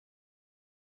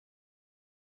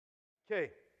Okay,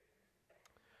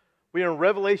 we are in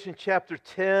Revelation chapter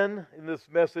 10 in this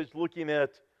message, looking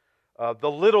at the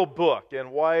little book.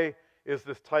 And why is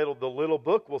this titled The Little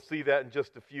Book? We'll see that in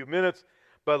just a few minutes.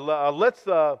 But let's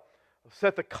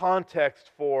set the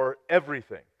context for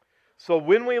everything. So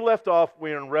when we left off,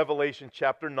 we're in Revelation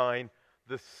chapter 9.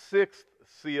 The sixth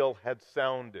seal had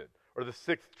sounded, or the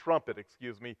sixth trumpet,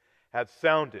 had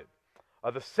sounded.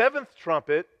 The seventh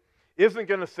trumpet isn't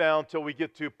going to sound till we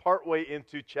get to partway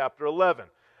into chapter 11.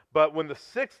 But when the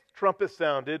sixth trumpet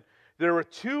sounded, there were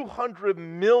 200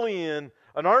 million,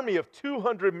 an army of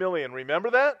 200 million.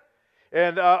 Remember that?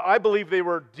 And I believe they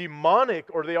were demonic,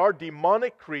 or they are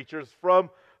demonic creatures from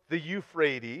the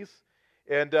Euphrates.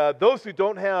 And those who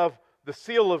don't have the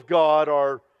seal of God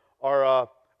are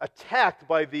attacked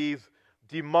by these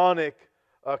demonic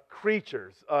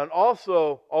creatures. And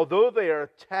also, although they are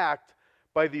attacked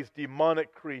by these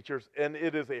demonic creatures, and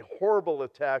it is a horrible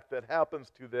attack that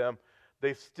happens to them,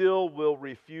 they still will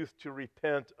refuse to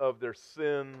repent of their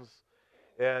sins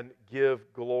and give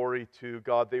glory to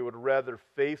God. They would rather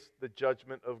face the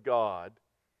judgment of God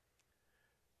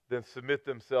than submit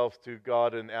themselves to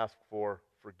God and ask for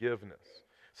forgiveness.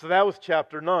 So that was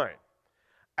chapter 9.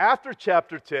 After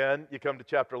chapter 10, you come to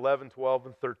chapter 11, 12,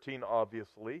 and 13,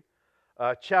 obviously.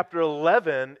 Chapter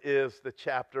 11 is the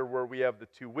chapter where we have the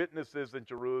two witnesses in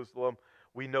Jerusalem.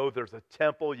 We know there's a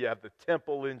temple. You have the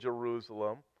temple in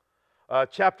Jerusalem.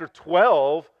 Chapter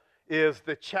 12 is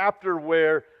the chapter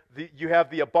where you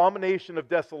have the abomination of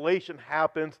desolation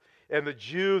happens, and the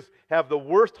Jews have the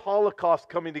worst Holocaust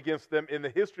coming against them in the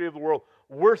history of the world,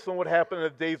 worse than what happened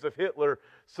in the days of Hitler.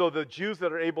 So the Jews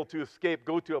that are able to escape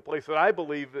go to a place that I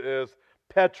believe is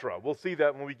Petra. We'll see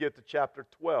that when we get to chapter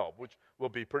 12, which will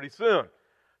be pretty soon.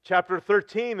 Chapter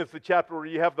 13 is the chapter where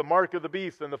you have the mark of the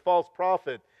beast and the false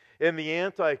prophet and the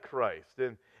Antichrist.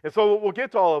 And so we'll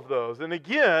get to all of those. And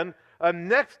again,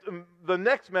 the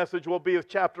next message will be of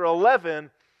chapter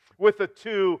 11 with the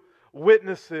two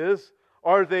witnesses.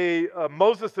 Are they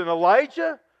Moses and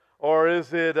Elijah? Or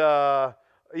is it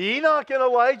Enoch and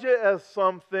Elijah, as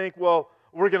some think? Well,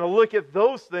 we're going to look at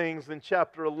those things in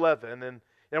chapter 11.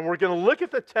 And we're going to look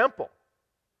at the temple.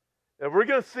 And we're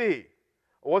going to see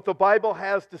what the Bible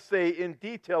has to say in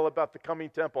detail about the coming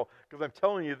temple. Because I'm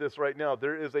telling you this right now,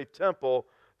 there is a temple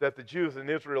that the Jews in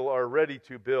Israel are ready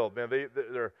to build. Man,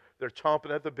 they're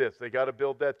chomping at the bits. They got to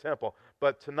build that temple.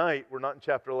 But tonight, we're not in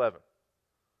chapter 11.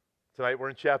 Tonight, we're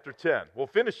in chapter 10. We'll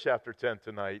finish chapter 10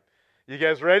 tonight. You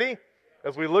guys ready?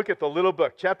 As we look at the little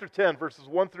book. Chapter 10, verses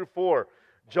 1 through 4.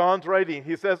 John's writing.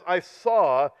 He says, I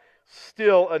saw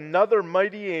still another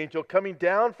mighty angel coming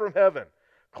down from heaven,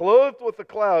 clothed with a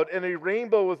cloud, and a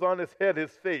rainbow was on his head.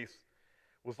 His face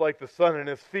was like the sun, and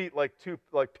his feet like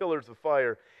pillars of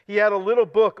fire. He had a little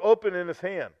book open in his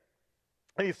hand,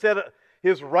 and he set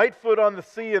his right foot on the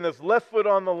sea and his left foot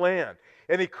on the land.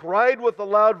 And he cried with a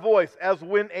loud voice, as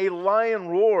when a lion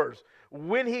roars.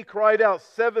 When he cried out,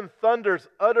 7 thunders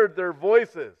uttered their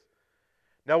voices.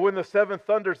 Now when the 7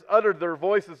 thunders uttered their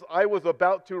voices, I was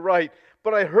about to write.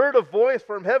 But I heard a voice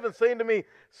from heaven saying to me,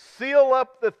 seal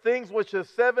up the things which the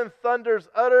 7 thunders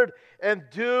uttered, and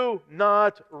do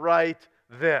not write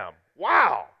them.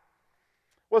 Wow!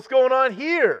 What's going on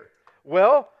here?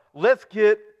 Well, let's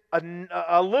get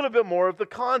a little bit more of the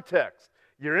context.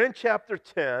 You're in chapter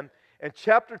 10, and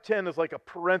chapter 10 is like a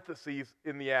parenthesis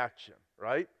in the action,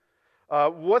 right?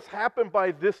 What's happened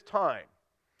by this time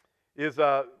is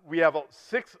we have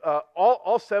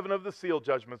all 7 of the seal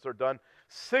judgments are done.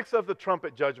 6 of the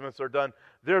trumpet judgments are done.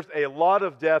 There's a lot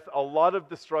of death, a lot of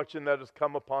destruction that has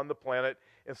come upon the planet,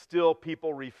 and still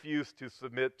people refuse to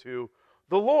submit to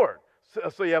the Lord.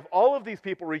 So you have all of these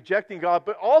people rejecting God,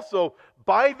 but also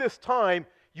by this time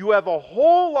you have a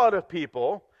whole lot of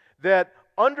people that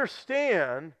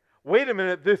understand, wait a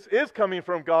minute, this is coming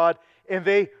from God, and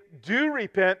they do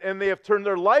repent and they have turned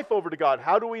their life over to God.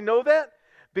 How do we know that?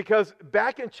 Because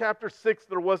back in chapter 6,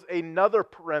 there was another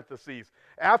parenthesis.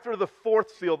 After the 4th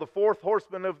seal, the 4th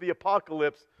horseman of the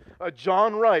apocalypse,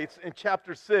 John writes in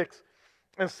chapter 6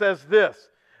 and says this,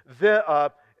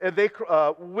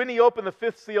 when he opened the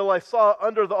 5th seal, I saw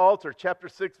under the altar, chapter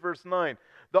 6, verse 9,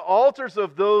 the altars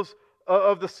of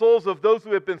the souls of those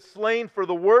who have been slain for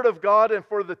the word of God and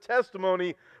for the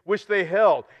testimony which they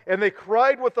held. And they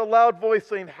cried with a loud voice,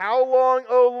 saying, how long,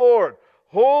 O Lord,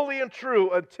 holy and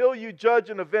true, until you judge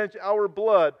and avenge our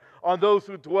blood on those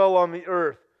who dwell on the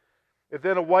earth? And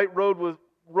then a white robe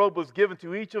was given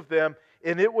to each of them,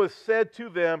 and it was said to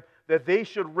them that they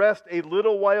should rest a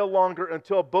little while longer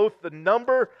until both the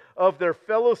number of their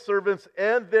fellow servants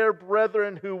and their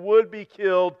brethren who would be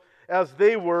killed as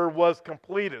they were was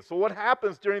completed. So what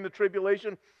happens during the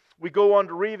tribulation? we go on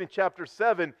to read in chapter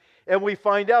 7, and we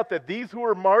find out that these who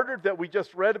were martyred, that we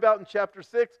just read about in chapter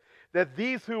 6, that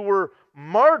these who were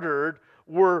martyred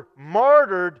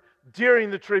during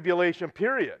the tribulation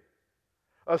period.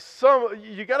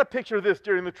 You got to picture this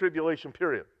during the tribulation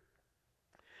period.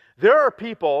 There are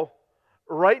people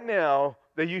right now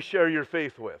that you share your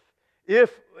faith with,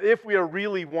 if we are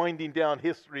really winding down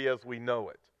history as we know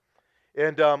it.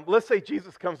 And let's say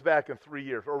Jesus comes back in 3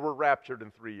 years, or we're raptured in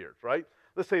 3 years, right?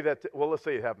 Let's say let's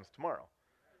say it happens tomorrow.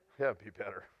 That'd be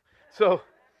better. So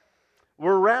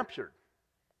we're raptured.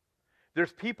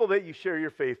 There's people that you share your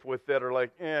faith with that are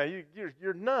like, yeah,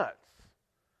 you're nuts.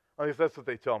 At least that's what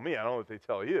they tell me. I don't know what they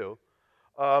tell you.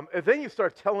 And then you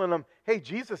start telling them, hey,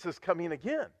 Jesus is coming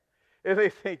again. And they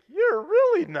think, you're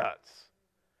really nuts.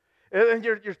 And then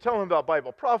you're telling them about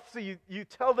Bible prophecy. You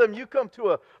tell them you come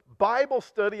to a Bible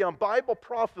study on Bible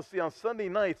prophecy on Sunday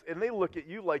nights, and they look at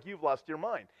you like you've lost your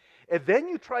mind. And then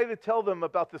you try to tell them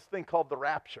about this thing called the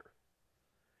rapture.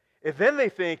 And then they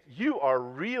think you are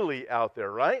really out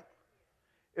there, right?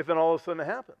 And then all of a sudden it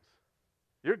happens.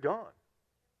 You're gone.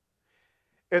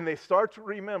 And they start to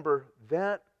remember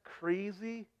that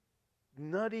crazy,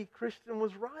 nutty Christian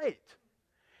was right.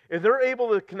 And they're able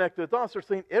to connect the dots. They're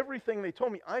saying, everything they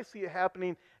told me, I see it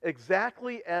happening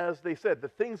exactly as they said. The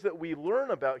things that we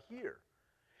learn about here,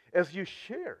 as you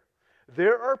share.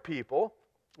 There are people,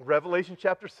 Revelation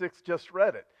chapter 6 just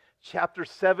read it. Chapter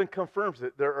 7 confirms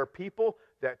it. There are people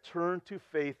that turn to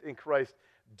faith in Christ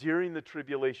during the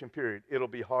tribulation period. It'll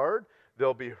be hard.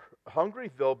 They'll be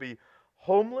hungry. They'll be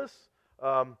homeless.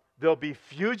 They'll be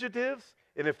fugitives.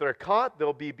 And if they're caught,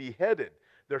 they'll be beheaded.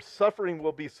 Their suffering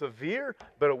will be severe,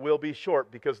 but it will be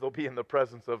short because they'll be in the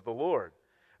presence of the Lord.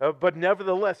 But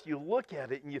nevertheless, you look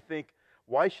at it and you think,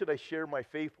 why should I share my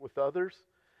faith with others?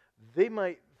 They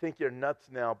might think you're nuts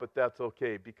now, but that's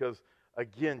okay because,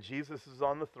 again, Jesus is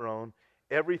on the throne.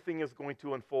 Everything is going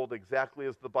to unfold exactly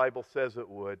as the Bible says it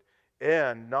would.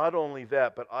 And not only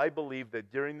that, but I believe that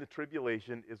during the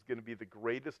tribulation is going to be the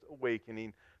greatest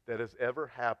awakening that has ever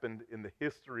happened in the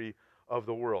history of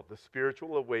the world. The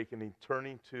spiritual awakening,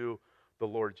 turning to the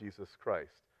Lord Jesus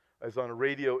Christ. I was on a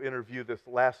radio interview this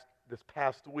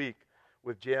past week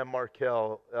with Jan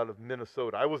Markell out of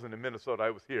Minnesota. I wasn't in Minnesota, I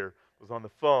was here. I was on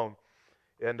the phone.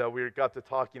 And we got to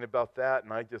talking about that,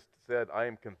 and I just said, I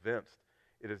am convinced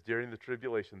it is during the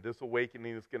tribulation. This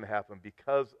awakening is going to happen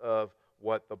because of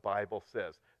what the Bible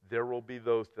says. There will be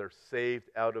those that are saved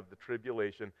out of the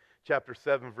tribulation. Chapter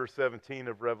 7, verse 17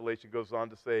 of Revelation goes on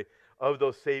to say, of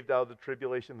those saved out of the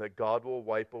tribulation, that God will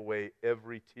wipe away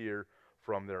every tear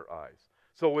from their eyes.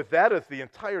 So with that as the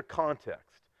entire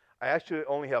context, I actually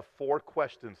only have 4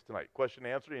 questions tonight. Question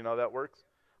and answer, you know how that works?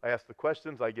 I ask the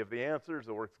questions, I give the answers,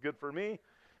 it works good for me.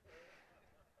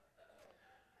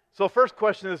 So first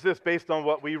question is this, based on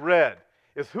what we read,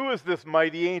 is who is this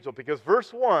mighty angel? Because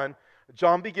verse 1,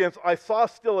 John begins, I saw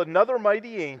still another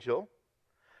mighty angel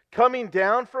coming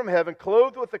down from heaven,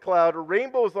 clothed with a cloud, a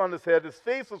rainbow was on his head, his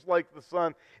face was like the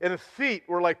sun, and his feet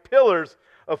were like pillars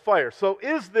of fire. So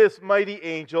is this mighty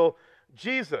angel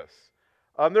Jesus?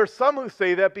 There's some who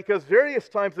say that because various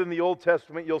times in the Old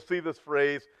Testament you'll see this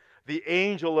phrase, the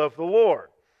angel of the Lord.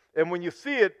 And when you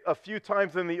see it a few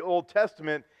times in the Old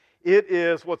Testament, it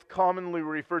is what's commonly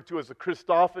referred to as a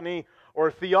Christophany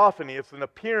or theophany. It's an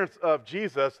appearance of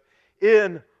Jesus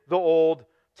in the Old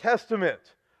Testament.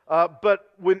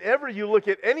 But whenever you look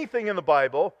at anything in the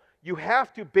Bible, you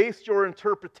have to base your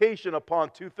interpretation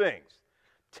upon 2 things.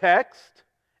 Text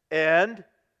and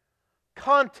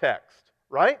context,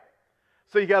 right?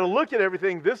 So you got to look at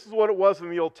everything. This is what it was in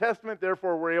the Old Testament.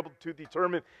 Therefore, we're able to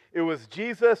determine it was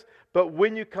Jesus. But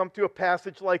when you come to a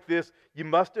passage like this, you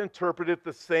must interpret it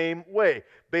the same way,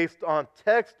 based on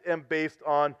text and based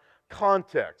on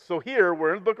context. So here, we're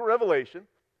in the book of Revelation.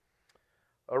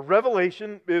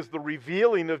 Revelation is the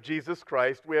revealing of Jesus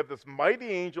Christ. We have this mighty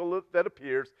angel that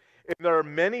appears, and there are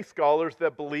many scholars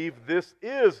that believe this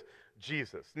is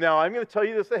Jesus. Now, I'm going to tell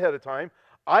you this ahead of time.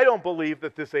 I don't believe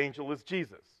that this angel is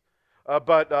Jesus.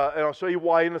 And I'll show you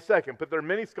why in a second. But there are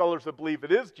many scholars that believe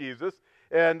it is Jesus.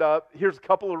 And here's a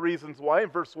couple of reasons why. In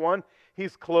verse 1,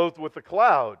 he's clothed with a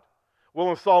cloud. Well,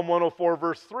 in Psalm 104,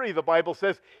 verse 3, the Bible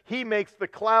says, he makes the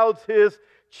clouds his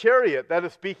chariot. That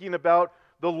is speaking about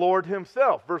the Lord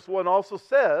himself. Verse 1 also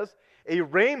says, a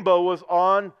rainbow was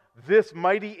on this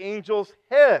mighty angel's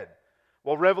head.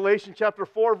 Well, Revelation chapter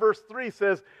 4, verse 3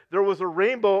 says, there was a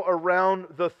rainbow around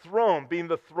the throne, being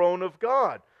the throne of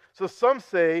God. So some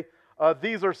say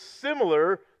these are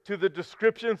similar to the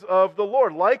descriptions of the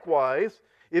Lord. Likewise,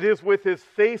 it is with his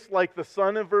face like the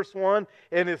sun in verse 1,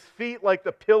 and his feet like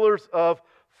the pillars of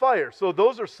fire. So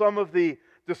those are some of the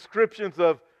descriptions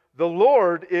of the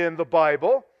Lord in the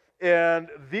Bible, and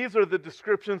these are the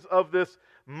descriptions of this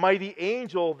mighty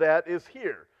angel that is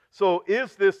here. So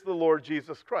is this the Lord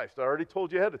Jesus Christ? I already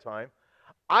told you ahead of time.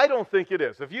 I don't think it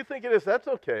is. If you think it is, that's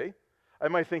okay. I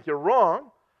might think you're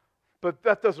wrong, but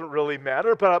that doesn't really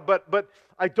matter. But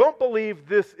I don't believe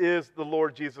this is the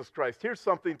Lord Jesus Christ. Here's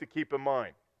something to keep in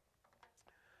mind.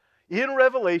 In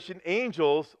Revelation,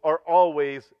 angels are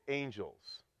always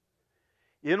angels.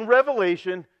 In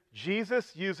Revelation,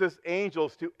 Jesus uses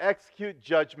angels to execute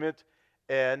judgment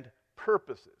and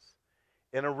purposes.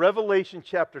 In Revelation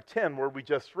chapter 10, where we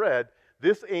just read,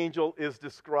 this angel is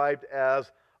described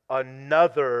as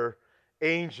another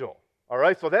angel. All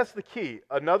right, so that's the key.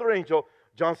 Another angel.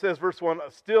 John says, verse 1,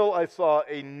 still I saw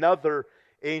another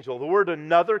angel. The word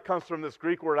another comes from this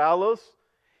Greek word allos,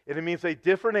 and it means a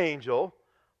different angel,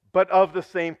 but of the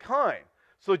same kind.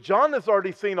 So John has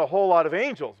already seen a whole lot of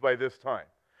angels by this time.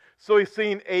 So he's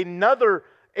seen another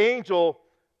angel.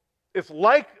 It's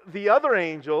like the other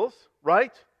angels,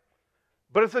 right?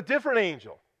 But it's a different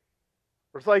angel.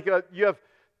 It's like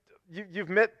you've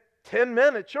met 10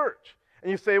 men at church,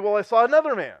 and you say, well, I saw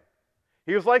another man.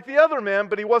 He was like the other man,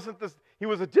 but he wasn't this. He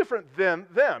was a different than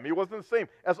them. He wasn't the same,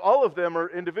 as all of them are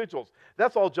individuals.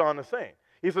 That's all John is saying.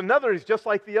 He's just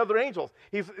like the other angels.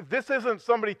 This isn't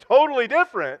somebody totally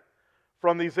different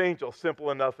from these angels.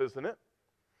 Simple enough, isn't it?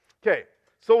 Okay,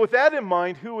 so with that in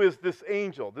mind, who is this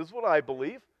angel? This is what I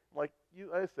believe. Like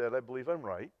I said, I believe I'm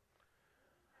right.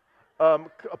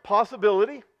 A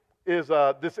possibility is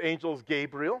this angel is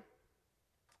Gabriel.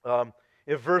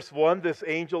 In verse 1, this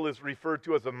angel is referred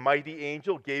to as a mighty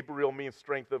angel. Gabriel means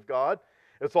strength of God.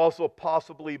 It's also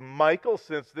possibly Michael,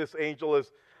 since this angel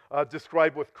is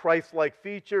described with Christ-like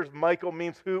features. Michael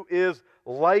means who is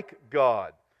like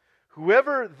God.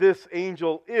 Whoever this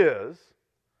angel is,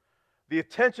 the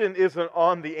attention isn't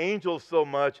on the angel so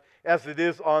much as it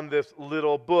is on this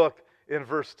little book in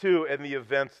verse 2 and the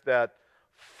events that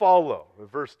follow. In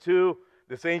verse 2,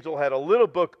 this angel had a little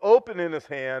book open in his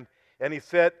hand, and he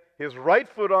set his right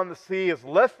foot on the sea, his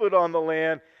left foot on the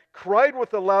land, cried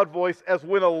with a loud voice as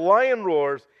when a lion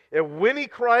roars, and when he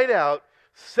cried out,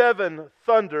 7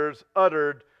 thunders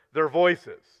uttered their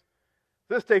voices.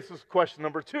 This takes us to question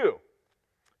number 2.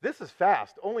 This is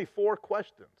fast, only 4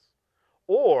 questions.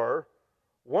 Or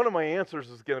one of my answers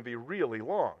is going to be really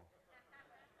long.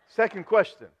 Second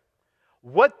question.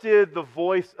 What did the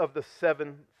voice of the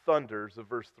 7 thunders of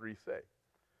verse 3 say?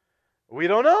 We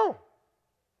don't know.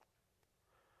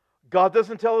 God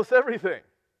doesn't tell us everything.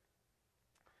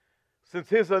 Since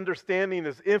His understanding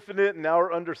is infinite and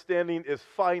our understanding is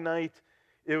finite,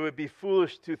 it would be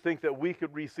foolish to think that we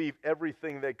could receive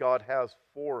everything that God has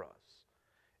for us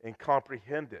and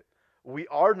comprehend it. We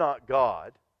are not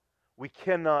God. We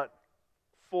cannot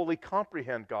fully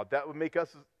comprehend God. That would make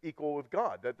us equal with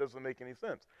God. That doesn't make any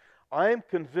sense. I am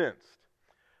convinced.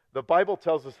 The Bible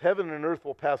tells us heaven and earth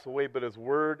will pass away, but His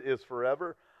word is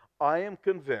forever. I am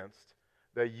convinced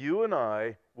that you and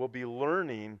I will be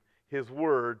learning His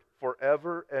word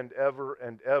forever and ever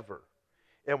and ever.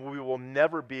 And we will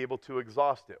never be able to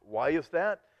exhaust it. Why is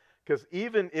that? Because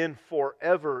even in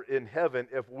forever in heaven,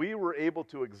 if we were able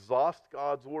to exhaust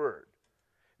God's word,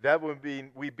 that would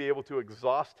mean we'd be able to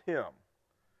exhaust Him,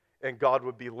 and God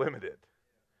would be limited.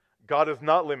 God is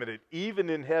not limited. Even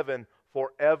in heaven,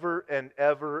 forever and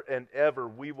ever and ever,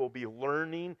 we will be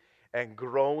learning and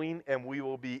growing, and we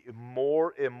will be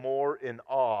more and more in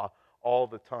awe all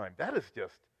the time. That's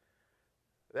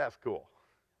cool.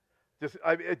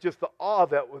 Just the awe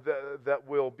that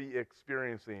we'll be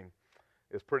experiencing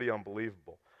is pretty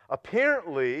unbelievable.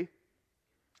 Apparently,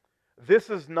 this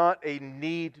is not a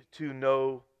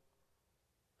need-to-know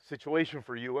situation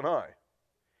for you and I.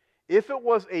 If it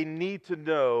was a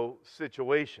need-to-know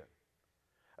situation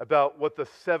about what the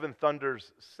 7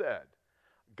 thunders said,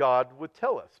 God would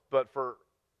tell us. But for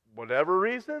whatever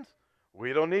reasons,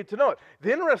 we don't need to know it.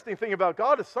 The interesting thing about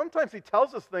God is sometimes He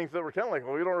tells us things that we're kind of like,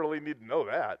 well, we don't really need to know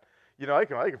that. You know, I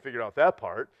can figure out that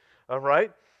part, all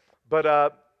right? But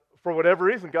for whatever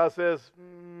reason, God says,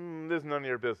 this is none of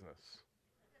your business.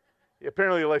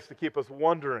 Apparently, He likes to keep us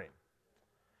wondering.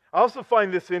 I also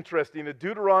find this interesting. In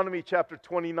Deuteronomy chapter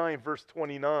 29, verse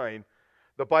 29,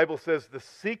 the Bible says, the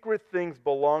secret things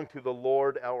belong to the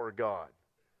Lord our God.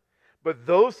 But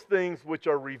those things which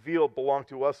are revealed belong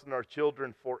to us and our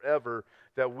children forever,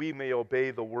 that we may obey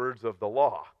the words of the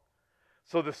law.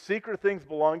 So the secret things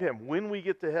belong to Him. When we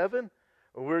get to heaven,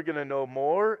 we're going to know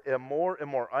more and more and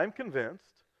more. I'm convinced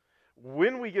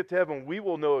when we get to heaven, we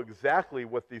will know exactly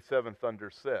what these 7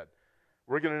 thunders said.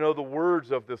 We're going to know the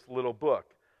words of this little book.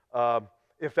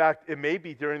 In fact, it may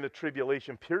be during the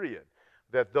tribulation period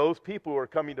that those people who are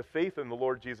coming to faith in the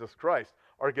Lord Jesus Christ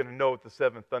are going to know what the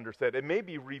seventh thunder said. It may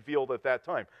be revealed at that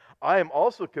time. I am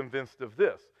also convinced of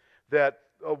this, that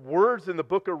words in the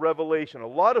book of Revelation, a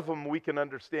lot of them we can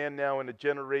understand now in a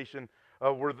generation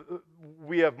where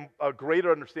we have a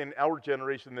greater understanding in our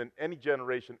generation than any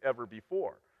generation ever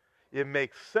before. It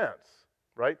makes sense,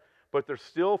 right? But there's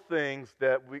still things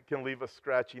that we can leave us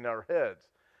scratching our heads.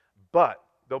 But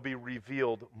they'll be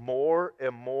revealed more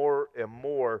and more and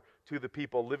more to the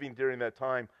people living during that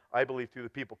time, I believe, to the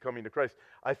people coming to Christ.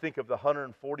 I think of the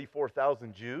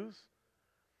 144,000 Jews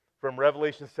from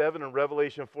Revelation 7 and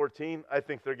Revelation 14. I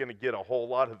think they're going to get a whole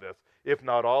lot of this, if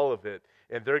not all of it.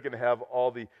 And they're going to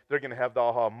have the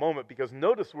aha moment, because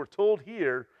notice we're told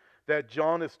here that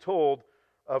John is told,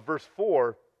 verse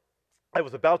 4, I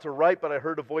was about to write, but I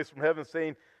heard a voice from heaven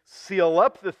saying, seal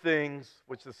up the things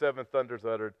which the seven thunders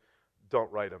uttered.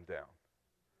 Don't write them down.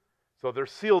 So they're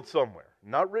sealed somewhere.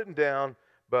 Not written down,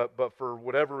 but for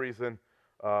whatever reason,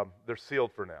 they're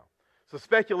sealed for now. So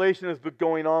speculation has been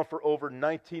going on for over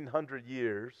 1,900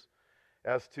 years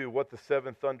as to what the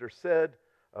seven thunder said.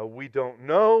 We don't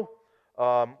know.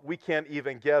 We can't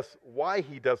even guess why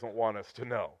he doesn't want us to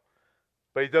know.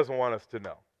 But he doesn't want us to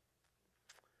know.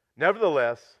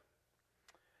 Nevertheless,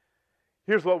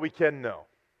 here's what we can know.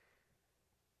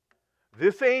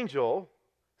 This angel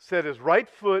set his right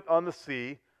foot on the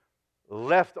sea,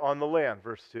 left on the land,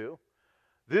 verse 2.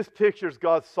 This pictures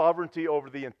God's sovereignty over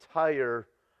the entire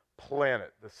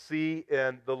planet, the sea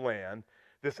and the land.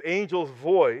 This angel's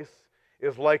voice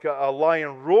is like a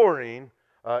lion roaring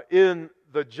in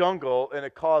the jungle, and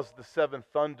it caused the seven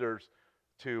thunders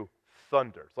to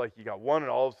thunder. It's like you got one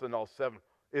and all of a sudden all seven.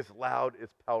 It's loud,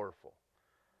 it's powerful.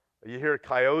 You hear a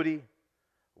coyote,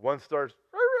 one starts,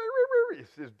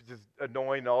 it's just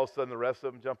annoying, and all of a sudden the rest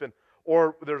of them jump in.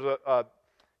 Or there's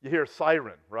you hear a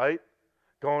siren, right?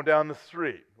 Going down the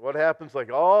street. What happens?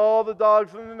 Like all the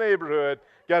dogs in the neighborhood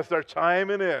got to start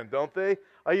chiming in, don't they?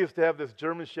 I used to have this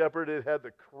German Shepherd. It had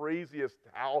the craziest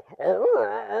howl.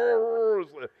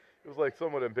 It was like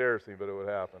somewhat embarrassing, but it would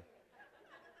happen.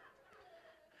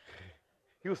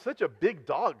 He was such a big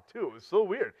dog, too. It was so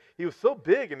weird. He was so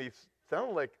big, and he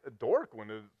sounded like a dork when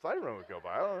the siren would go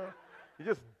by. I don't know. He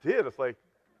just did. It's like,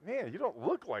 man, you don't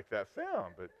look like that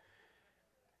sound. But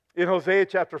in Hosea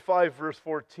chapter 5, verse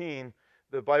 14,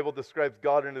 the Bible describes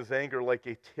God in his anger like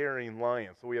a tearing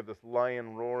lion. So we have this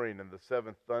lion roaring and the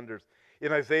seven thunders.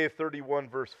 In Isaiah 31,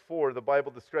 verse 4, the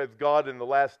Bible describes God in the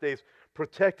last days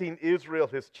protecting Israel,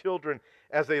 his children,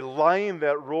 as a lion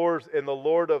that roars, and the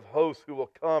Lord of hosts who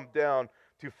will come down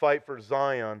to fight for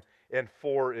Zion and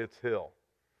for its hill.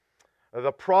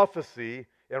 The prophecy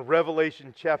in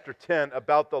Revelation chapter 10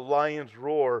 about the lion's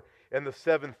roar and the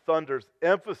seven thunders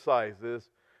emphasizes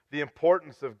the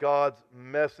importance of God's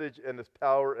message and his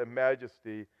power and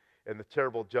majesty and the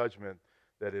terrible judgment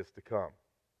that is to come.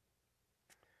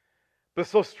 But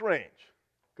it's so strange,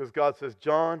 because God says,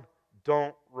 John,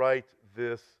 don't write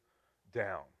this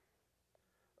down.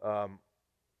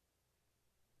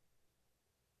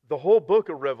 The whole book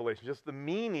of Revelation, just the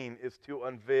meaning is to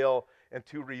unveil and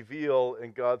to reveal,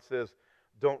 and God says,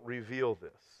 don't reveal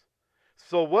this.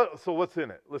 So what's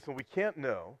in it? Listen, we can't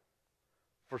know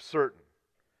for certain,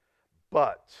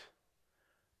 but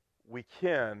we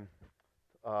can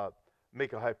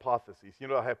make a hypothesis. You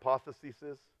know what a hypothesis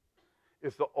is?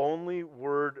 It's the only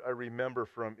word I remember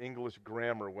from English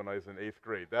grammar when I was in 8th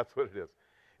grade. That's what it is.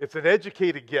 It's an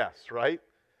educated guess, right?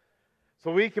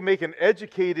 So we can make an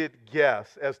educated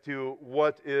guess as to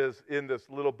what is in this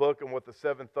little book and what the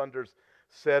seven thunders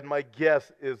said. My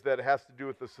guess is that it has to do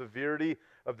with the severity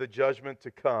of the judgment to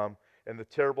come and the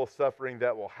terrible suffering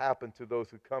that will happen to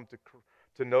those who come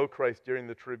to know Christ during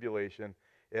the tribulation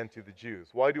and to the Jews.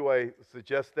 Why do I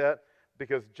suggest that?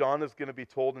 Because John is going to be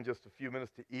told in just a few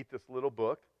minutes to eat this little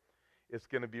book. It's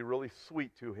going to be really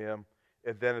sweet to him,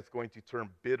 and then it's going to turn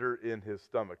bitter in his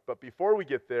stomach. But before we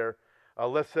get there,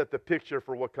 let's set the picture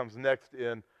for what comes next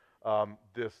in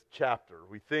this chapter.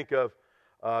 We think of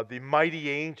the mighty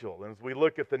angel, and as we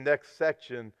look at the next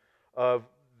section of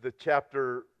the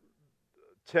chapter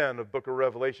 10 of book of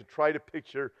Revelation, try to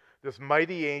picture this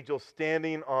mighty angel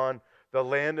standing on the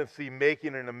land and sea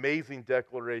making an amazing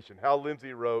declaration. Hal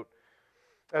Lindsey wrote,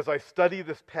 as I study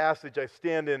this passage, I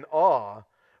stand in awe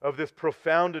of this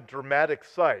profound and dramatic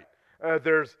sight.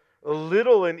 There's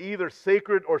little in either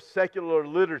sacred or secular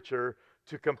literature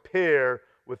to compare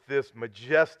with this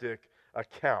majestic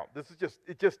account.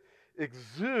 It just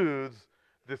exudes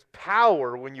this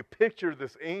power when you picture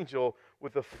this angel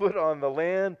with a foot on the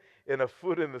land and a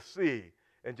foot in the sea,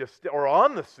 or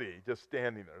on the sea, just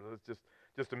standing there. It's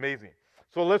just amazing.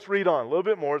 So let's read on a little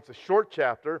bit more. It's a short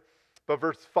chapter. But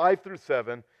verse 5 through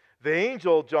 7, the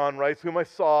angel, John writes, whom I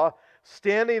saw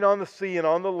standing on the sea and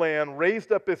on the land,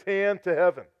 raised up his hand to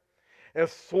heaven and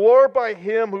swore by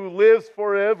him who lives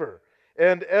forever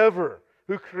and ever,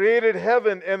 who created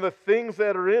heaven and the things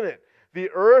that are in it, the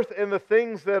earth and the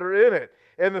things that are in it,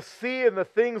 and the sea and the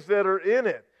things that are in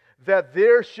it, that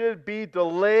there should be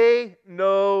delay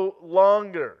no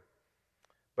longer.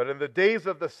 But in the days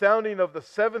of the sounding of the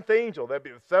seventh angel, that'd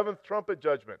be the seventh trumpet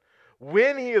judgment,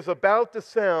 when he is about to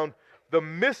sound, the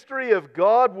mystery of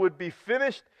God would be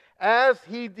finished as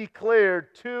he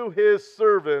declared to his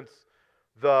servants,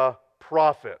 the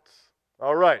prophets.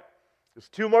 All right, there's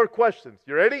two more questions.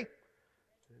 You ready?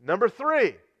 Number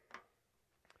 3.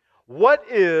 What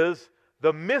is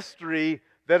the mystery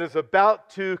that is about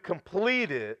to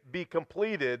be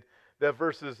completed that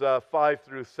verses 5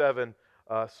 through 7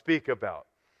 speak about?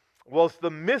 Well, it's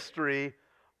the mystery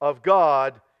of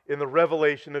God in the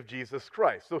revelation of Jesus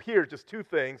Christ. So here, just two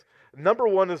things. Number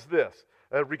 1 is this,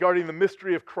 regarding the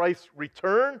mystery of Christ's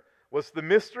return. What's the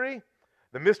mystery?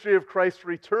 The mystery of Christ's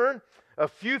return. A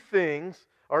few things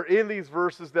are in these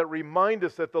verses that remind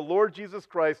us that the Lord Jesus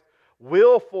Christ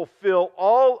will fulfill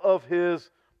all of his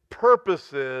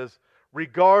purposes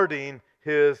regarding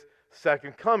his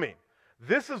second coming.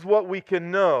 This is what we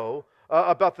can know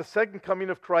about the second coming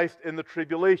of Christ in the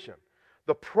tribulation.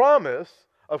 The promise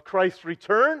of Christ's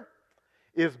return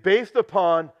is based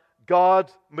upon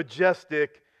God's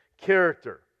majestic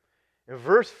character. In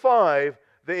verse 5,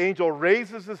 the angel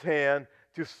raises his hand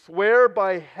to swear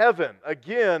by heaven.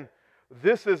 Again,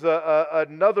 this is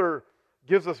another,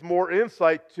 gives us more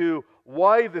insight to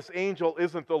why this angel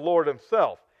isn't the Lord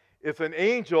himself. It's an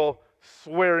angel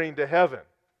swearing to heaven.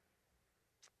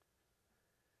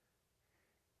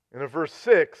 And in verse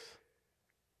 6,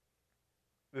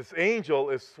 this angel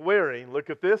is swearing, look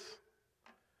at this,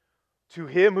 to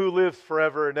him who lives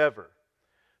forever and ever,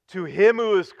 to him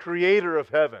who is creator of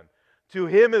heaven, to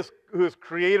him who is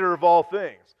creator of all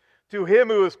things, to him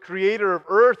who is creator of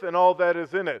earth and all that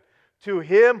is in it, to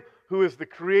him who is the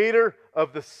creator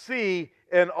of the sea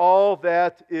and all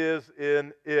that is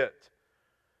in it.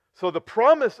 So the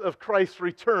promise of Christ's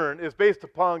return is based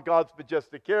upon God's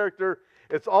majestic character.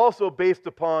 It's also based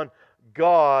upon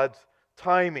God's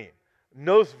timing.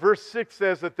 Notice verse 6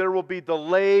 says that there will be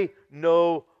delay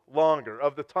no longer.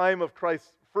 Of the time of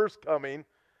Christ's first coming,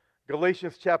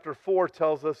 Galatians chapter 4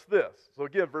 tells us this. So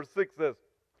again, verse 6 says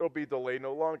there will be delay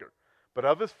no longer. But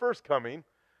of his first coming,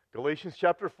 Galatians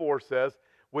chapter 4 says,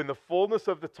 when the fullness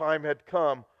of the time had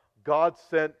come, God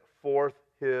sent forth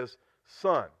his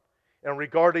Son. And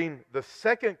regarding the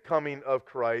second coming of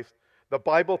Christ, the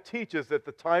Bible teaches that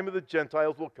the time of the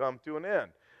Gentiles will come to an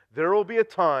end. There will be a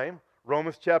time,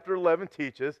 Romans chapter 11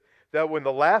 teaches, that when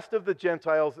the last of the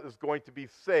Gentiles is going to be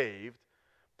saved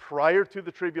prior to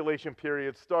the tribulation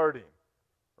period starting,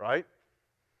 right?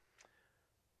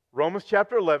 Romans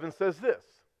chapter 11 says this.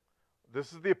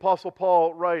 This is the Apostle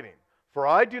Paul writing. For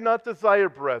I do not desire,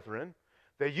 brethren,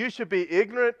 that you should be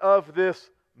ignorant of this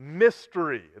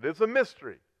mystery. It is a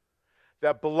mystery.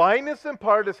 That blindness in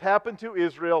part has happened to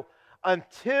Israel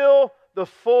until the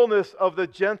fullness of the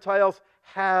Gentiles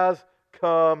has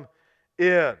come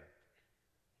in.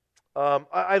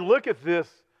 I look at this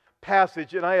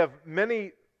passage, and I have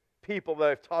many people that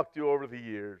I've talked to over the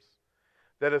years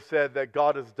that have said that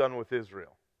God is done with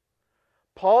Israel.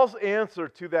 Paul's answer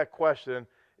to that question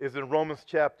is in Romans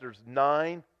chapters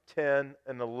 9, 10,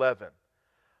 and 11.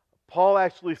 Paul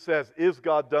actually says, is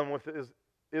God done with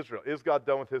Israel? Is God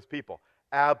done with his people?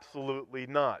 Absolutely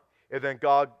not. And then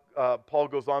Paul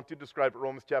goes on to describe it,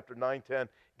 Romans chapter 9, 10,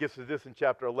 gets to this in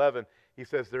chapter 11. He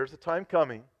says, there's a time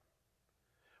coming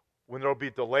when there will be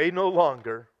delay no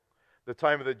longer. The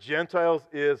time of the Gentiles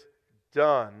is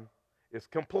done, is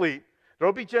complete. There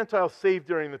will be Gentiles saved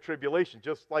during the tribulation,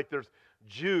 just like there's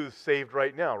Jews saved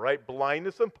right now, right?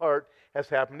 Blindness in part has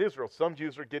happened to Israel. Some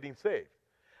Jews are getting saved.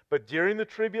 But during the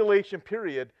tribulation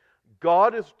period,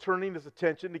 God is turning his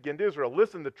attention again to Israel.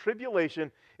 Listen, the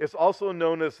tribulation is also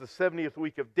known as the 70th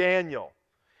week of Daniel.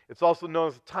 It's also known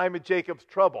as the time of Jacob's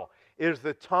trouble. It is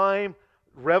the time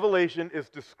Revelation is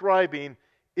describing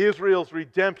Israel's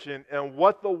redemption and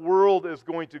what the world is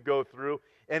going to go through,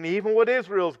 and even what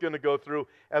Israel is going to go through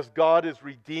as God is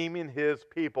redeeming his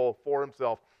people for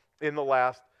himself in the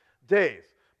last days.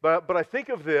 But I think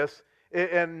of this,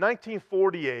 in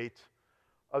 1948,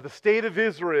 the state of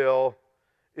Israel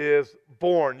is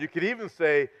born. You could even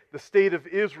say the state of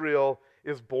Israel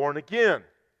is born again.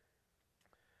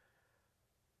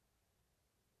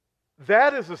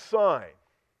 That is a sign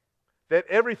that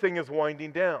everything is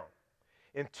winding down.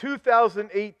 In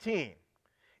 2018,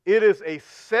 it is a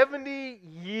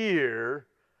 70-year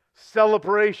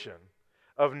celebration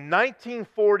of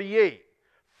 1948,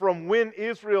 from when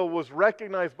Israel was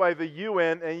recognized by the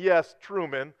UN, and yes,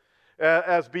 Truman,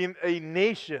 as being a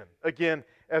nation again,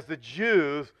 as the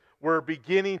Jews were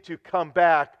beginning to come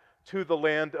back to the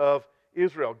land of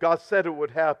Israel. God said it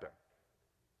would happen.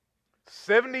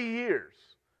 70 years,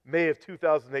 May of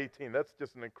 2018. That's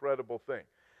just an incredible thing.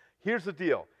 Here's the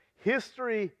deal.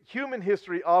 Human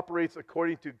history operates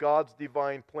according to God's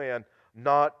divine plan,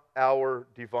 not our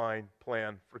divine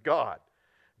plan for God.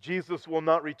 Jesus will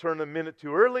not return a minute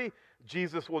too early.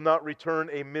 Jesus will not return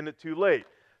a minute too late.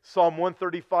 Psalm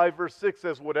 135 verse 6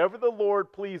 says, whatever the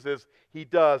Lord pleases, he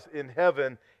does in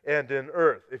heaven and in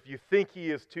earth. If you think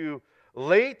he is too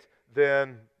late,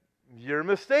 then you're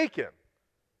mistaken.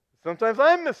 Sometimes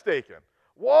I'm mistaken.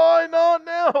 Why not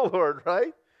now, Lord,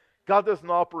 right? God doesn't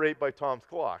operate by Tom's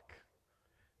clock.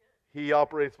 He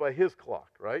operates by his clock,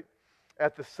 right?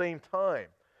 At the same time,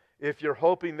 if you're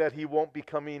hoping that he won't be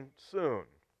coming soon,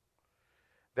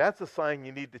 that's a sign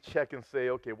you need to check and say,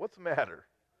 okay, what's the matter?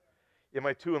 Am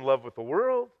I too in love with the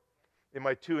world? Am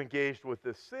I too engaged with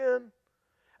this sin?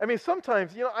 I mean,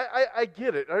 sometimes, I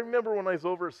get it. I remember when I was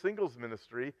over at singles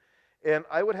ministry, and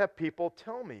I would have people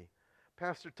tell me,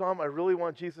 Pastor Tom, I really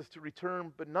want Jesus to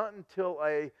return, but not until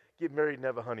I get married and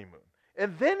have a honeymoon.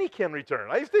 And then he can return.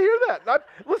 I used to hear that.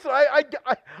 Listen,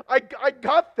 I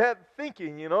got that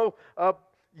thinking,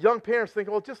 young parents think,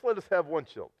 well, just let us have one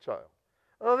child.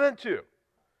 Oh, then two.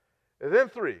 And then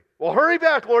three. Well, hurry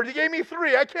back, Lord. You gave me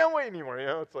three. I can't wait anymore.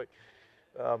 It's like,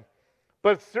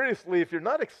 but seriously, if you're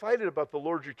not excited about the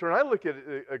Lord's return, I look at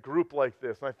a group like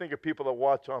this, and I think of people that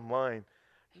watch online.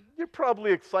 You're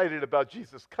probably excited about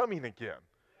Jesus coming again.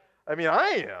 I mean,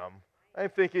 I am. I'm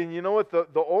thinking, you know what?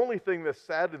 The only thing that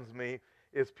saddens me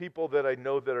is people that I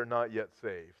know that are not yet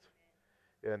saved.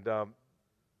 And,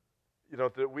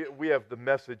 we have the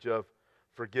message of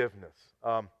forgiveness.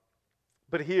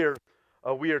 But here,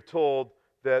 we are told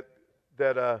that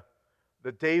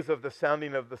the days of the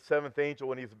sounding of the seventh angel,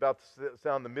 when he's about to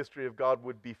sound the mystery of God,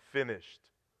 would be finished,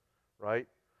 right?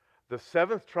 The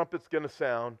seventh trumpet's going to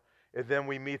sound, and then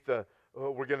we're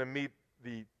going to meet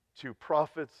the two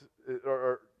prophets,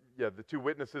 the two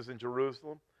witnesses in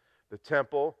Jerusalem, the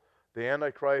temple, the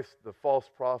Antichrist, the false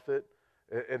prophet,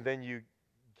 and then you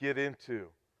get into,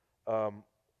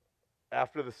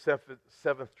 after the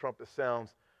seventh trumpet sounds,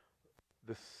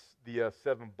 the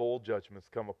seven bowl judgments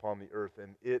come upon the earth,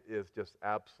 and it is just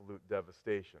absolute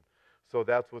devastation. So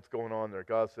that's what's going on there.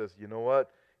 God says, you know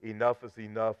what? Enough is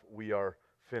enough. We are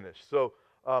finished. So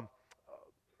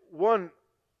one,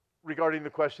 regarding the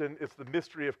question, it's the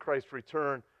mystery of Christ's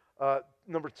return.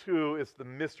 Number two is the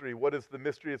mystery. What is the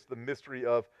mystery? It's the mystery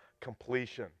of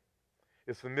completion.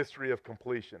 It's the mystery of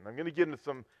completion. I'm going to get into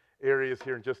some areas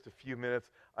here in just a few minutes.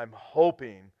 I'm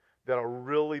hoping that I'll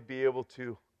really be able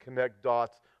to connect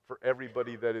dots for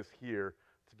everybody that is here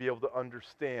to be able to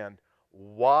understand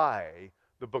why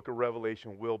the book of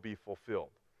Revelation will be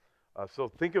fulfilled. So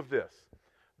think of this.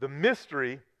 The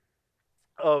mystery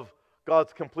of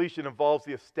God's completion involves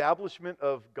the establishment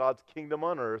of God's kingdom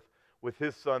on earth with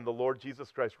his Son, the Lord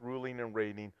Jesus Christ, ruling and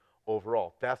reigning over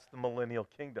all. That's the millennial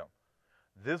kingdom.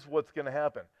 This is what's going to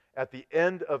happen. At the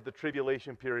end of the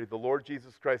tribulation period, the Lord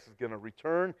Jesus Christ is going to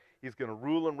return. He's going to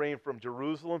rule and reign from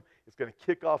Jerusalem. It's going to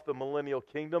kick off the millennial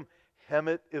kingdom.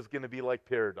 Hemet is going to be like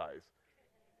paradise.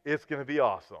 It's going to be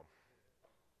awesome.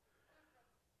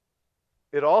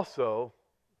 It also,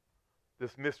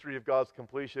 this mystery of God's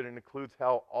completion, includes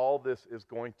how all this is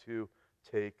going to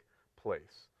take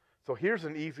place. So here's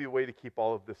an easy way to keep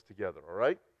all of this together, all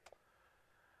right?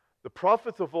 The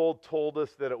prophets of old told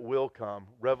us that it will come.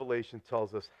 Revelation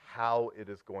tells us how it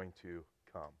is going to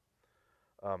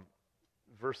come.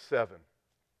 Verse 7.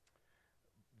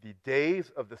 The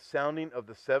days of the sounding of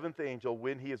the seventh angel,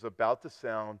 when he is about to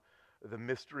sound, the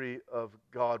mystery of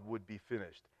God would be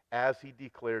finished, as he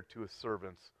declared to his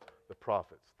servants, the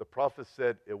prophets. The prophets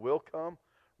said it will come.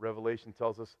 Revelation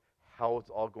tells us how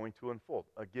it's all going to unfold.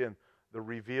 Again, the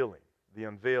revealing, the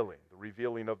unveiling, the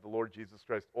revealing of the Lord Jesus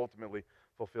Christ, ultimately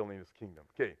fulfilling his kingdom.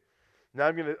 Okay, now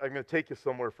I'm going to take you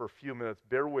somewhere for a few minutes.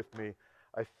 Bear with me.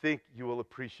 I think you will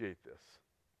appreciate this.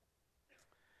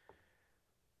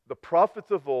 The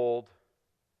prophets of old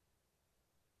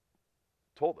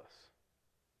told us.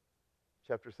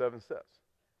 Chapter 7 says,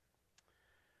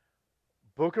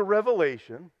 book of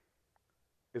Revelation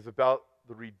is about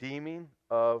the redeeming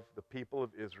of the people of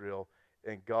Israel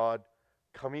and God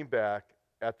coming back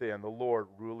at the end, the Lord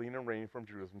ruling and reigning from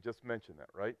Jerusalem. Just mentioned that,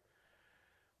 right?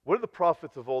 What do the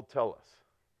prophets of old tell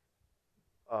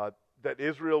us? That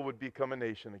Israel would become a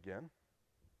nation again.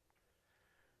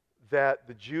 that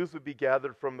the Jews would be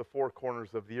gathered from the four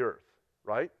corners of the earth,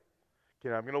 right?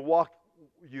 Okay, I'm going to walk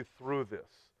you through this.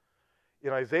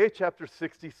 In Isaiah chapter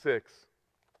 66,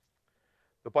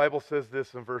 the Bible says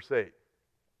this in verse 8.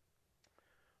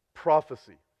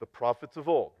 Prophecy, the prophets of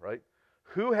old, right?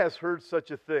 Who has heard such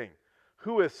a thing?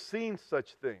 Who has seen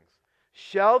such things?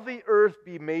 Shall the earth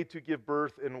be made to give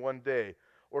birth in one day,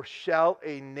 or shall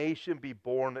a nation be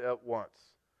born at once?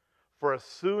 For as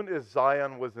soon as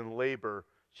Zion was in labor,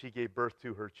 she gave birth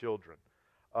to her children.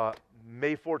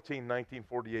 May 14,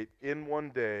 1948, in one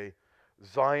day,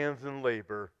 Zion's in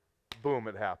labor, boom,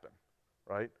 it happened,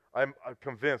 right? I'm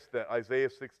convinced that Isaiah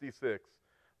 66,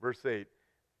 verse 8,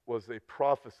 was a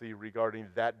prophecy regarding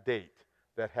that date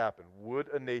that happened. Would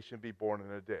a nation be born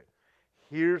in a day?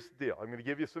 Here's the deal. I'm going to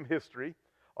give you some history.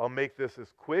 I'll make this as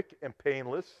quick and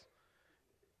painless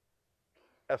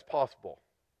as possible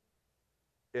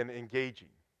in engaging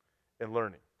and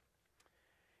learning.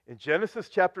 In Genesis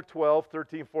chapter 12,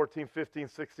 13, 14, 15,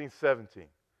 16, 17,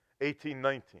 18,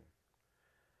 19,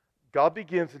 God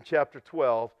begins in chapter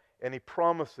 12 and he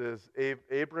promises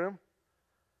Abram,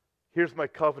 here's my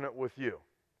covenant with you.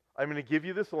 I'm going to give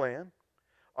you this land.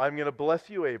 I'm going to bless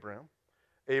you, Abram.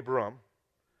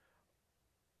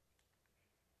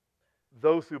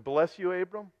 Those who bless you,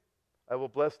 Abram, I will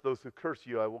bless. Those who curse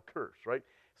you, I will curse, right?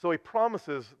 So he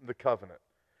promises the covenant.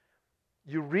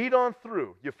 You read on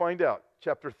through, you find out,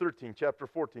 chapter 13, chapter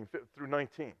 14 through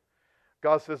 19.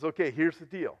 God says, okay, here's the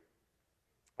deal.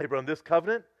 Abram, this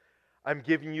covenant, I'm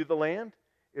giving you the land,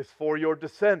 is for your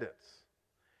descendants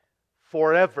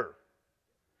forever.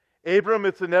 Abram,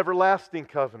 it's an everlasting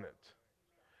covenant.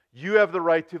 You have the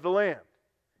right to the land.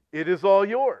 It is all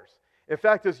yours. In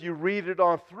fact, as you read it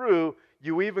on through,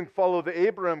 you even follow the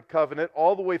Abraham covenant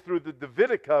all the way through the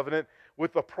Davidic covenant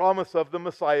with the promise of the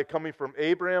Messiah coming from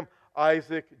Abraham,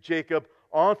 Isaac, Jacob,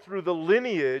 on through the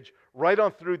lineage, right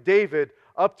on through David,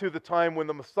 up to the time when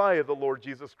the Messiah, the Lord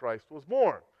Jesus Christ, was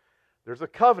born. There's a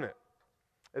covenant.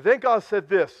 And then God said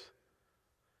this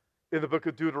in the book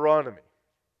of Deuteronomy.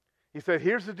 He said,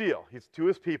 here's the deal. He's to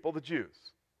his people, the Jews.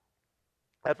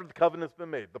 After the covenant's been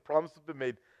made, the promise has been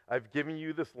made, I've given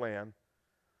you this land.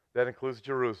 That includes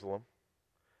Jerusalem.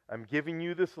 I'm giving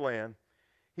you this land.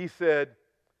 He said,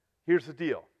 here's the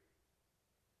deal.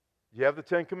 You have the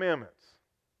Ten Commandments.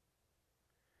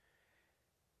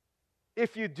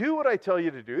 If you do what I tell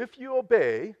you to do, if you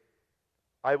obey,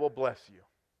 I will bless you.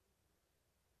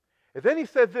 And then he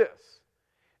said this,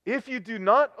 if you do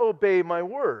not obey my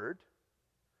word,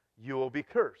 you will be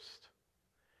cursed.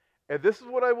 And this is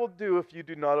what I will do if you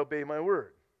do not obey my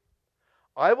word.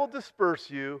 I will disperse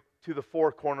you to the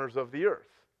four corners of the earth.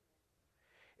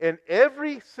 And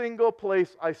every single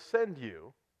place I send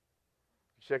you,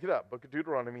 check it out, book of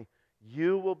Deuteronomy,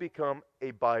 you will become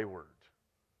a byword.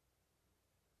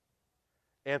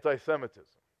 Anti-Semitism.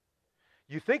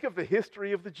 You think of the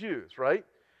history of the Jews, right?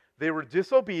 They were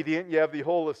disobedient. You have the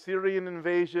whole Assyrian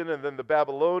invasion and then the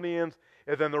Babylonians,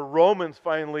 and then the Romans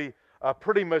finally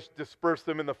pretty much dispersed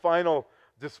them in the final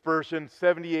dispersion,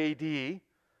 70 A.D.,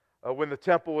 when the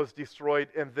temple was destroyed,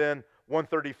 and then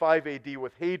 135 A.D.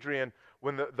 with Hadrian,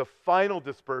 when the final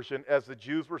dispersion, as the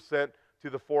Jews were sent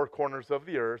to the four corners of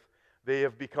the earth, they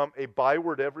have become a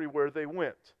byword everywhere they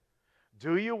went.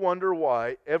 Do you wonder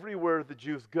why everywhere the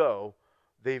Jews go,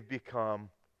 they've become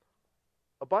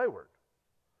a byword?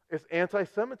 It's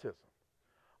anti-Semitism.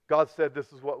 God said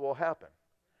this is what will happen.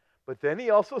 But then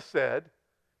he also said,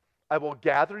 I will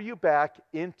gather you back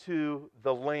into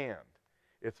the land.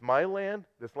 It's my land.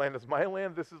 This land is my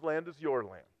land. This land is your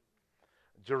land.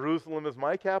 Jerusalem is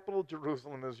my capital.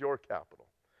 Jerusalem is your capital.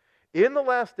 In the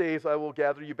last days, I will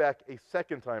gather you back a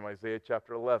second time, Isaiah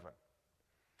chapter 11.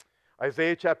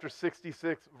 Isaiah chapter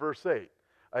 66, verse 8.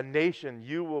 A nation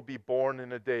you will be born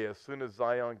in a day as soon as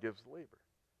Zion gives labor.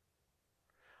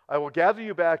 I will gather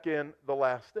you back in the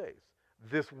last days.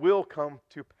 This will come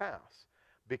to pass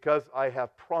because I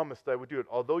have promised I would do it.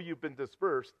 Although you've been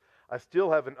dispersed, I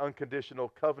still have an unconditional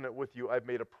covenant with you. I've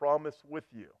made a promise with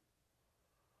you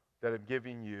that I'm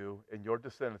giving you and your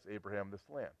descendants, Abraham, this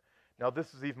land. Now,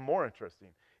 this is even more interesting.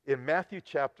 In Matthew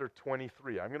chapter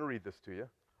 23, I'm going to read this to you.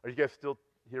 Are you guys still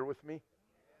here with me?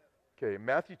 Okay,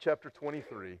 Matthew chapter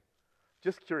 23.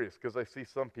 Just curious, because I see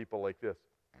some people like this.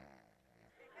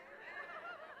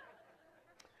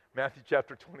 Matthew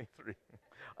chapter 23.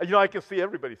 I can see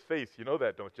everybody's face. You know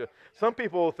that, don't you? Some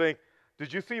people will think,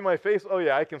 did you see my face? Oh,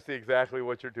 yeah, I can see exactly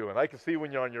what you're doing. I can see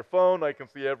when you're on your phone. I can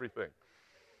see everything.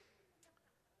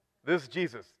 This is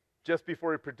Jesus, just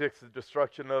before he predicts the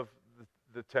destruction of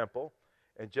the temple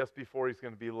and just before he's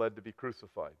going to be led to be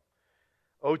crucified.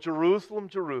 O Jerusalem,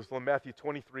 Jerusalem, Matthew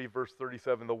 23, verse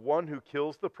 37, the one who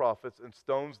kills the prophets and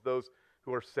stones those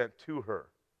who are sent to her.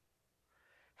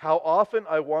 How often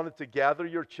I wanted to gather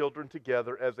your children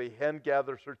together as a hen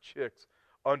gathers her chicks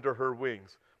under her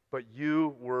wings, but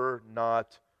you were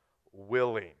not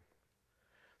willing.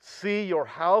 See, your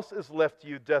house is left to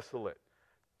you desolate.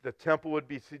 The temple would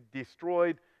be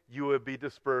destroyed, you would be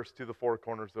dispersed to the four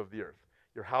corners of the earth.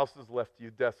 Your house is left to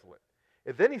you desolate.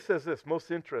 And then he says this,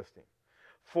 most interesting.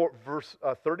 For verse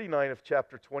 39 of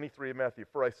chapter 23 of Matthew,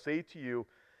 for I say to you,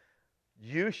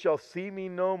 you shall see me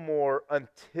no more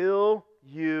until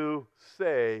you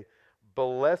say,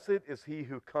 blessed is he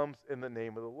who comes in the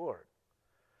name of the Lord.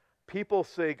 People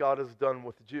say God is done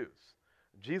with the Jews.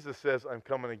 Jesus says, I'm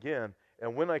coming again.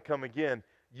 And when I come again,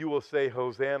 you will say,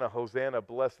 Hosanna, Hosanna,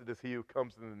 blessed is he who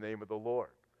comes in the name of the Lord.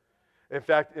 In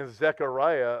fact, in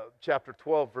Zechariah chapter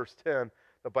 12, verse 10,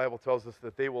 the Bible tells us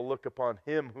that they will look upon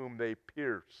him whom they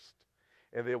pierced,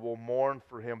 and they will mourn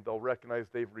for him. They'll recognize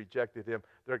they've rejected him.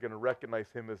 They're going to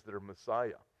recognize him as their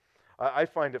Messiah. I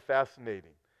find it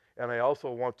fascinating. And I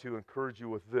also want to encourage you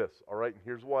with this, all right? And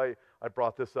here's why I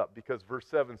brought this up. Because verse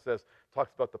 7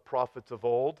 talks about the prophets of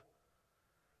old.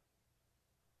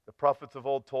 The prophets of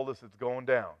old told us it's going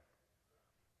down.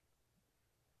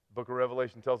 Book of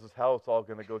Revelation tells us how it's all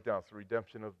going to go down. It's the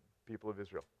redemption of the people of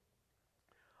Israel.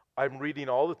 I'm reading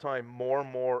all the time more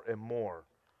and more and more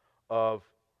of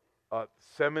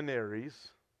seminaries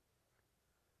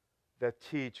that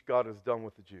teach God is done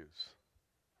with the Jews.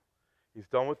 He's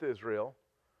done with Israel.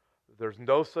 There's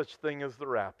no such thing as the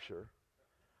rapture.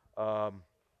 And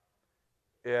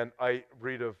I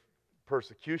read of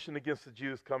persecution against the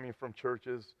Jews coming from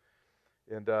churches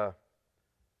and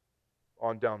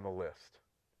on down the list.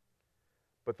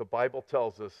 But the Bible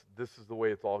tells us this is the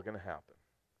way it's all going to happen.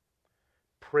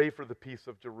 Pray for the peace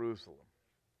of Jerusalem.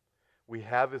 We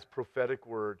have his prophetic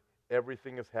word.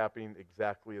 Everything is happening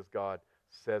exactly as God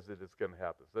says it is going to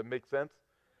happen. Does that make sense?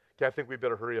 Okay, I think we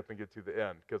better hurry up and get to the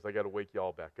end because I got to wake you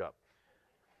all back up.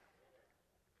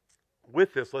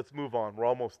 With this, let's move on. We're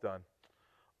almost done.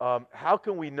 How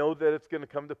can we know that it's going to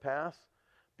come to pass?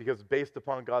 Because based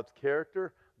upon God's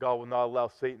character, God will not allow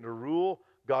Satan to rule.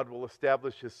 God will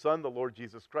establish his Son, the Lord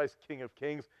Jesus Christ, King of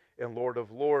kings and Lord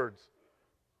of lords,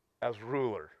 as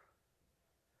ruler.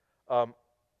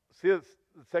 See the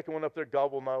second one up there?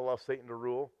 God will not allow Satan to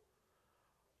rule.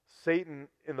 Satan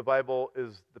in the Bible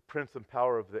is the prince and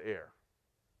power of the air.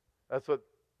 That's what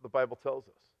the Bible tells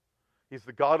us. He's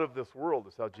the God of this world,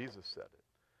 is how Jesus said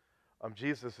it.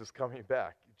 Jesus is coming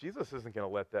back. Jesus isn't going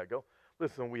to let that go.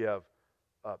 Listen, we have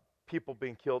people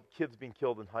being killed, kids being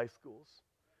killed in high schools.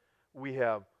 We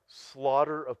have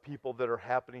slaughter of people that are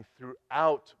happening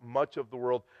throughout much of the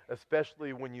world,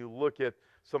 especially when you look at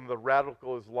some of the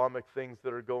radical Islamic things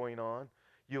that are going on.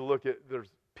 You look at, there's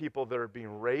people that are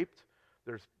being raped.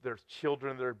 There's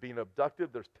children that are being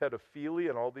abducted. There's pedophilia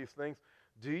and all these things.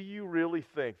 Do you really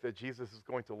think that Jesus is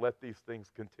going to let these things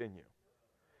continue?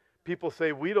 People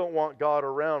say, we don't want God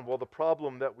around. Well, the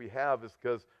problem that we have is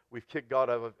because we've kicked God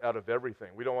out of everything.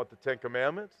 We don't want the Ten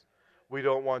Commandments. We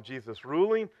don't want Jesus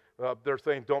ruling. They're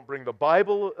saying, don't bring the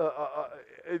Bible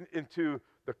into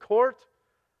the court.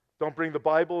 Don't bring the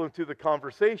Bible into the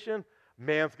conversation.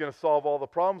 Man's going to solve all the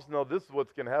problems. No, this is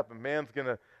what's going to happen. Man's going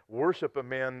to worship a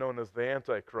man known as the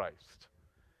Antichrist.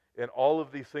 And all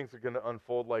of these things are going to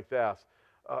unfold like that.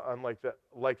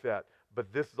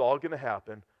 But this is all going to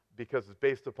happen because it's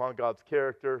based upon God's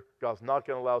character. God's not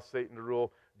going to allow Satan to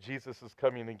rule. Jesus is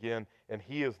coming again, and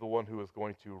he is the one who is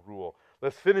going to rule.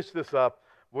 Let's finish this up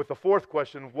with the fourth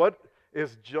question. What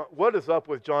is up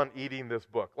with John eating this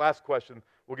book? Last question.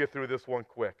 We'll get through this one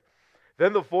quick.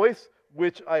 Then the voice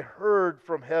which I heard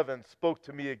from heaven spoke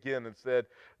to me again and said,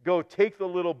 go take the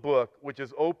little book which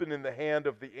is open in the hand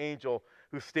of the angel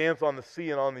who stands on the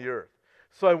sea and on the earth.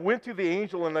 So I went to the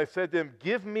angel and I said to him,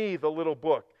 give me the little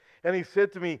book. And he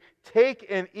said to me, take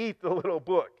and eat the little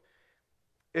book,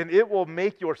 and it will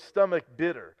make your stomach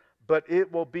bitter, but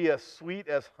it will be as sweet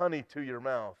as honey to your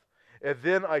mouth. And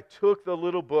then I took the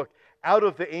little book out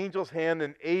of the angel's hand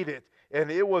and ate it,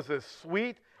 and it was as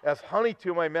sweet as honey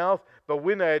to my mouth, but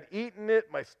when I had eaten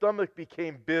it, my stomach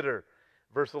became bitter.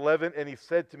 Verse 11, and he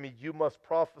said to me, you must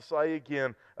prophesy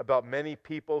again about many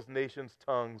peoples, nations,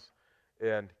 tongues,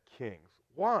 and kings.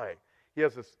 Why? He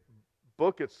has this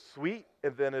book, it's sweet,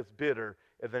 and then it's bitter,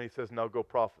 and then he says, now go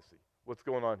prophecy. What's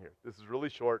going on here? This is really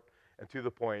short and to the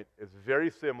point. It's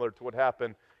very similar to what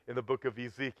happened in the book of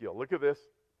Ezekiel. Look at this.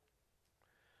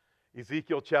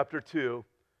 Ezekiel chapter 2.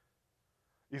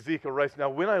 Ezekiel writes, now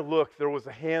when I looked, there was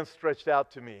a hand stretched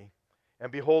out to me,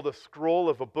 and behold, a scroll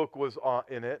of a book was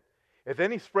in it, And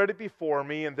then he spread it before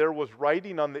me, and there was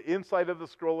writing on the inside of the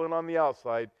scroll and on the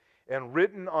outside, and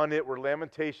written on it were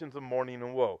lamentations and mourning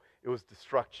and woe. It was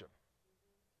destruction.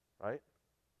 Right?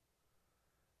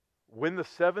 When the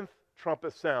seventh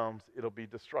trumpet sounds, it'll be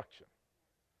destruction.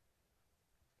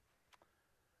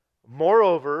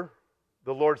 Moreover,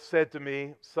 the Lord said to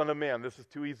me, Son of man, this is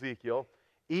to Ezekiel,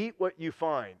 eat what you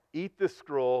find, eat this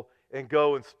scroll, and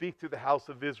go and speak to the house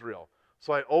of Israel.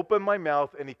 So I opened my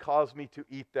mouth, and he caused me to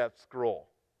eat that scroll.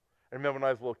 I remember when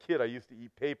I was a little kid, I used to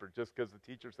eat paper just because the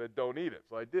teacher said don't eat it,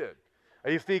 so I did. I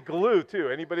used to eat glue, too.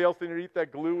 Anybody else in here eat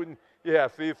that glue? And yeah,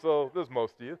 see, so there's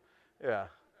most of you. Yeah.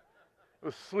 It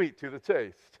was sweet to the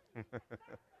taste.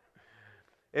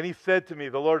 And he said to me,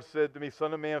 the Lord said to me,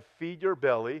 Son of man, feed your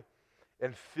belly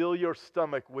and fill your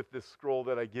stomach with this scroll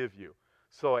that I give you.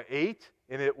 So I ate,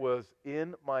 and it was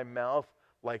in my mouth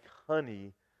like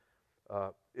honey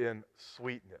in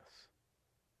sweetness.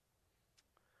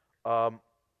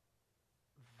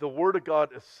 The Word of God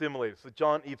assimilated. So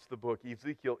John eats the book.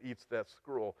 Ezekiel eats that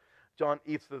scroll. John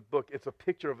eats the book. It's a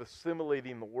picture of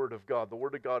assimilating the Word of God. The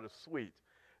Word of God is sweet.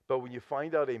 But when you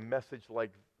find out a message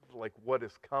like what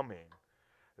is coming,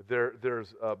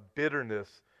 there's a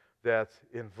bitterness that's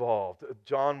involved.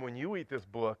 John, when you eat this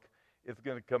book, it's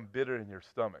going to come bitter in your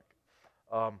stomach.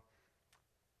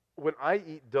 When I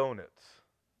eat donuts,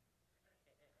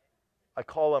 I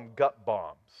call them gut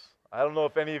bombs. I don't know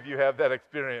if any of you have that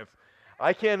experience.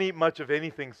 I can't eat much of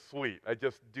anything sweet. I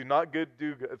just do not do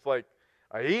good. It's like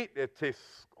I eat, it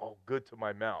tastes all good to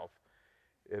my mouth,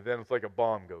 and then it's like a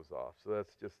bomb goes off. So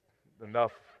that's just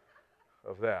enough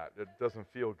of that. It doesn't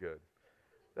feel good.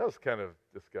 That was kind of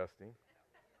disgusting.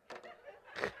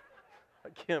 I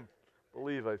can't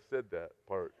believe I said that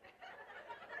part.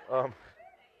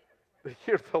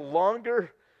 Here's the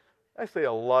longer, I say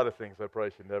a lot of things I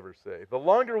probably should never say. The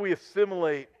longer we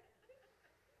assimilate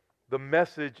the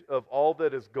message of all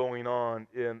that is going on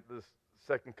in this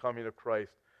second coming of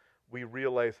Christ, we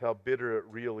realize how bitter it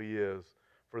really is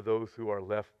for those who are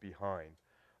left behind.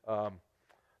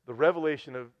 The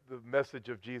revelation of the message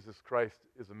of Jesus Christ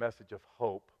is a message of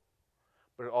hope,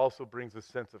 but it also brings a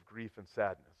sense of grief and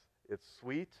sadness. It's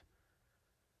sweet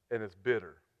and it's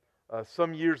bitter.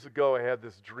 Some years ago, I had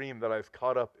this dream that I was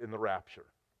caught up in the rapture.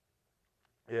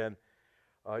 And,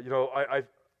 I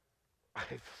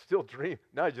still dream.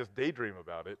 Now I just daydream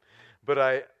about it. But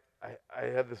I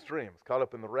had this dream. I was caught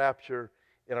up in the rapture,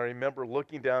 and I remember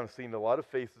looking down and seeing a lot of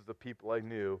faces of people I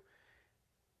knew.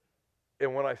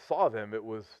 And when I saw them, it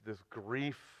was this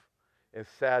grief and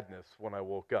sadness when I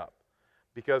woke up,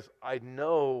 because I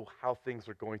know how things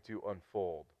are going to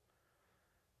unfold.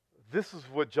 This is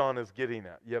what John is getting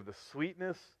at. You have the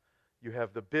sweetness, you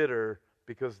have the bitter,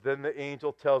 because then the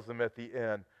angel tells them at the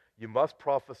end, you must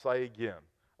prophesy again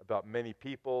about many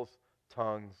peoples,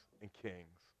 tongues, and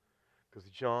kings. Because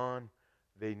John,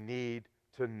 they need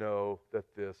to know that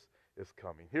this is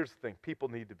coming. Here's the thing. People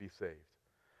need to be saved.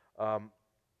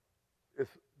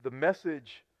 The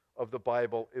message of the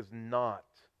Bible is not,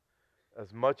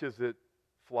 as much as it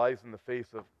flies in the face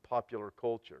of popular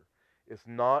culture, it's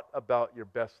not about your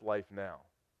best life now.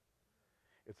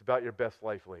 It's about your best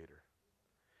life later.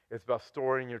 It's about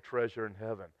storing your treasure in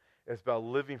heaven. It's about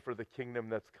living for the kingdom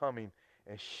that's coming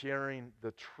and sharing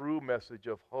the true message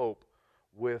of hope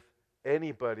with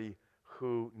anybody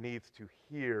who needs to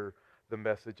hear the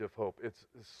message of hope. It's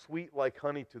sweet like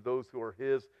honey to those who are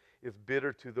his. It's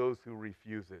bitter to those who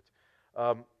refuse it.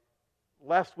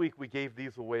 Last week we gave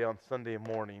these away on Sunday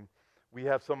morning. We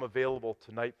have some available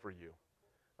tonight for you.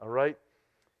 All right?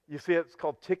 You see, it's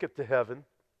called Ticket to Heaven.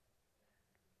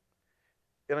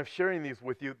 And I'm sharing these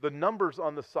with you. The numbers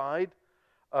on the side,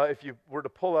 if you were to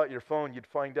pull out your phone, you'd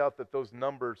find out that those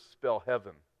numbers spell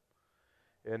heaven.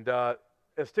 And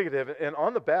it's Ticket to Heaven. And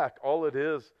on the back, all it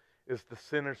is the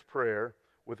sinner's prayer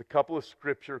with a couple of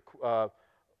scripture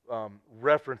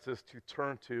references to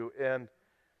turn to. And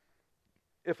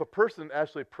if a person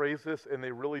actually prays this and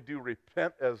they really do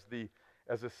repent, as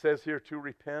it says here, to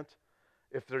repent,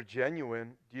 if they're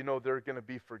genuine, do you know they're going to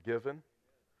be forgiven?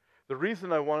 The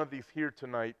reason I wanted these here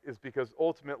tonight is because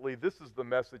ultimately this is the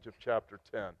message of chapter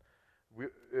 10.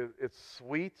 It's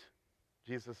sweet,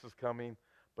 Jesus is coming,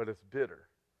 but it's bitter.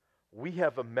 We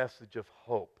have a message of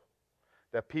hope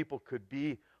that people could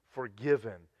be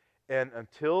forgiven. And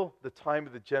until the time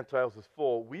of the Gentiles is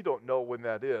full, we don't know when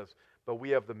that is, but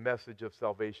we have the message of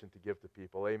salvation to give to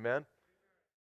people. Amen?